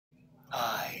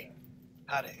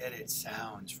how to edit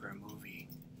sounds for a movie.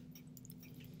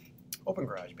 Open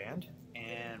GarageBand,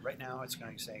 and right now it's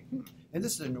going to say, and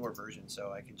this is a newer version,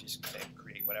 so I can just say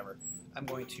create whatever. I'm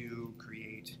going to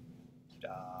create,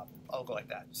 I'll go like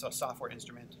that. So software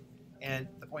instrument, and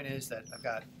the point is that I've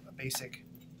got a basic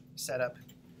setup,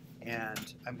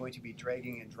 and I'm going to be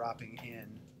dragging and dropping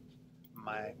in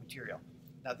my material.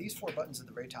 Now these four buttons at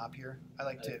the very top here, I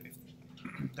like to, if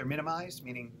they're minimized,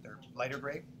 meaning they're lighter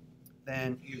gray,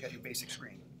 then you got your basic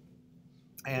screen.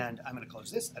 And I'm going to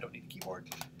close this. I don't need a keyboard.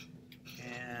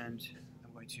 And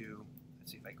I'm going to,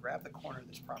 let's see, if I grab the corner of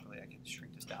this properly, I can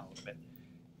shrink this down a little bit.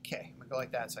 Okay, I'm going to go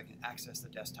like that so I can access the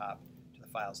desktop to the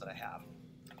files that I have.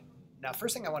 Now,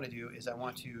 first thing I want to do is I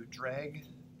want to drag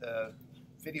the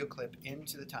video clip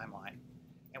into the timeline.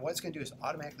 And what it's going to do is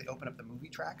automatically open up the movie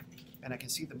track, and I can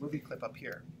see the movie clip up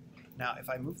here. Now, if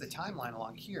I move the timeline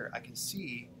along here, I can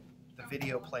see the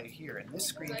video play here, and this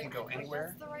screen can go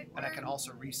anywhere, and I can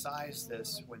also resize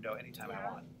this window anytime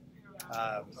I want.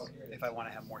 If I want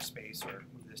to have more space, or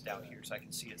move this down here so I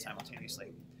can see it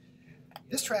simultaneously.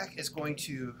 This track is going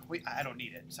to, I don't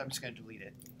need it, so I'm just going to delete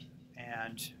it.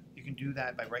 And you can do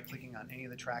that by right-clicking on any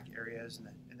of the track areas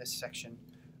in this section.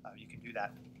 You can do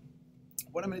that.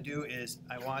 What I'm going to do is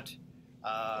I want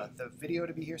the video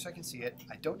to be here so I can see it.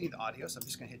 I don't need the audio, so I'm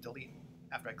just going to hit delete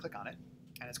after I click on it,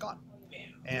 and it's gone.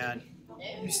 And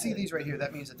you see these right here.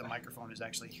 That means that the microphone is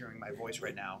actually hearing my voice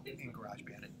right now in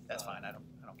GarageBand. That's fine. I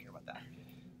don't care about that.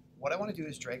 What I want to do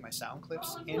is drag my sound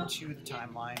clips into the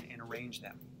timeline and arrange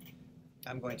them.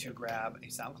 I'm going to grab a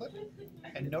sound clip,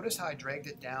 and notice how I dragged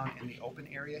it down in the open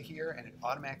area here, and it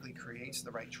automatically creates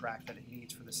the right track that it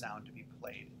needs for the sound to be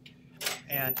played.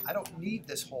 And I don't need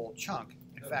this whole chunk.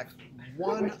 In fact,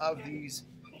 one of these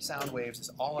sound waves is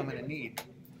all I'm going to need.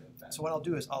 So what I'll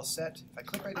do is I'll set, if I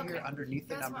click right here underneath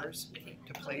the numbers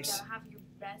to place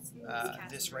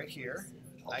this right here,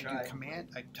 I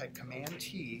type Command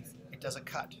T, it does a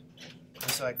cut.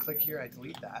 And so I click here, I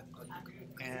delete that,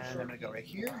 and I'm going to go right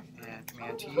here and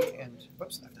Command T, and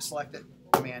whoops, I have to select it,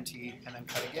 Command T, and then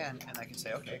cut again, and I can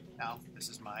say, okay, now this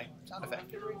is my sound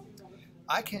effect.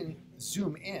 I can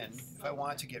zoom in if I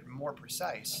want to get more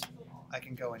precise. I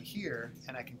can go in here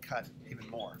and I can cut even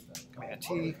more. Command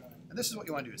T, and this is what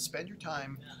you want to do, is spend your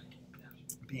time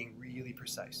being really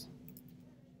precise.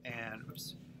 And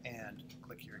oops, and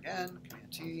click here again,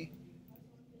 Command T,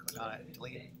 click on it,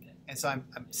 delete. And so I'm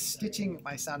stitching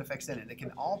my sound effects in, and it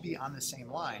can all be on the same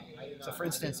line. So for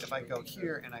instance, if I go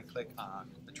here and I click on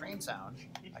the train sound,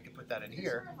 I can put that in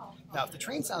here. Now, if the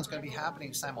train sound is going to be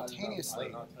happening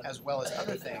simultaneously as well as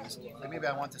other things, then maybe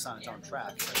I want this on its own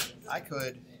track. I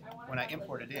could, when I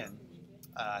import it in,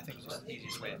 I think it's just the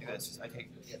easiest way to do this is I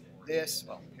take this,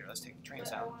 well, here, let's take the train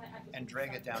sound, and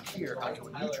drag it down here onto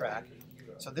a new track.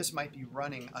 So this might be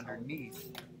running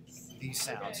underneath these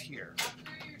sounds here.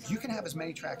 You can have as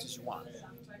many tracks as you want.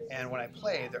 And when I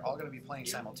play, they're all going to be playing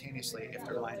simultaneously if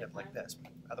they're lined up like this.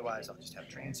 Otherwise, I'll just have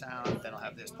train sound, then I'll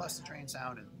have this plus the train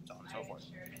sound, and so on and so forth.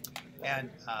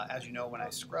 And as you know, when I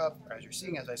scrub, or as you're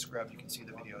seeing as I scrub, you can see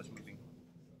the video is moving.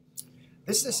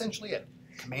 This is essentially it.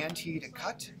 Command T to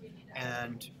cut,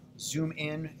 and zoom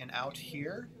in and out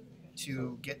here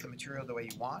to get the material the way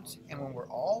you want. And when we're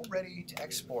all ready to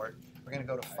export, we're going to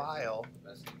go to File,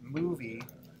 Movie,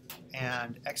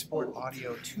 and export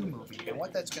audio to movie. And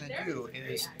what that's going to do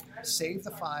is save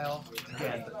the file,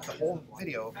 again, the whole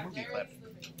video movie clip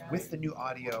with the new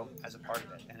audio as a part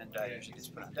of it. And I usually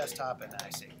just put it on desktop and then I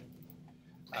save it.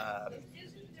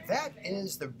 That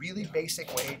is the really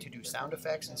basic way to do sound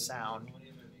effects and sound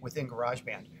within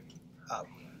GarageBand. I'm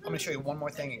going to show you one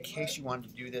more thing in case you wanted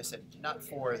to do this, and not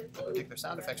for the particular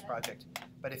sound effects project,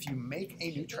 but if you make a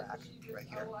new track right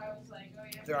here,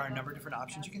 there are a number of different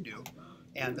options you can do.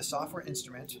 And the software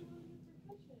instrument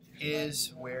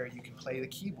is where you can play the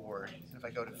keyboard. And if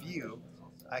I go to View,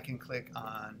 I can click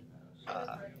on,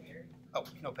 oh,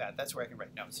 Notepad. That's where I can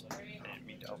write notes. I didn't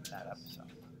mean to open that up, so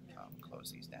I'll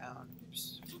close these down.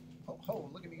 Oops. Oh,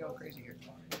 look at me go crazy here.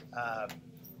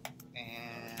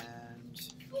 And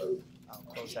I'll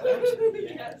close that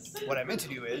out. What I meant to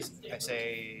do is I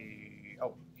say,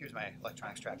 oh, here's my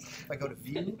electronics track. If I go to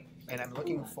View and I'm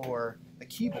looking for the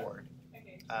keyboard,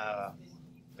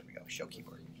 there we go, Show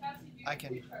Keyboard. I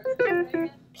can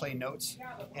play notes,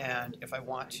 and if I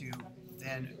want to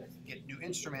then get new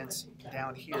instruments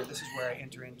down here, this is where I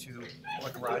enter into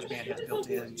what GarageBand has built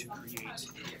in to create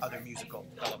other musical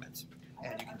elements.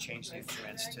 And you can change the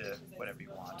instruments to whatever you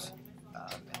want.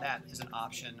 And that is an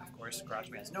option. Of course,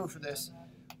 GarageBand is known for this.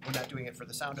 We're not doing it for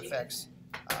the sound effects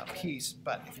piece,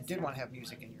 but if you did want to have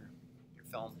music in your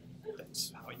film,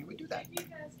 that's how you would do that.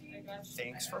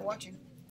 Thanks for watching.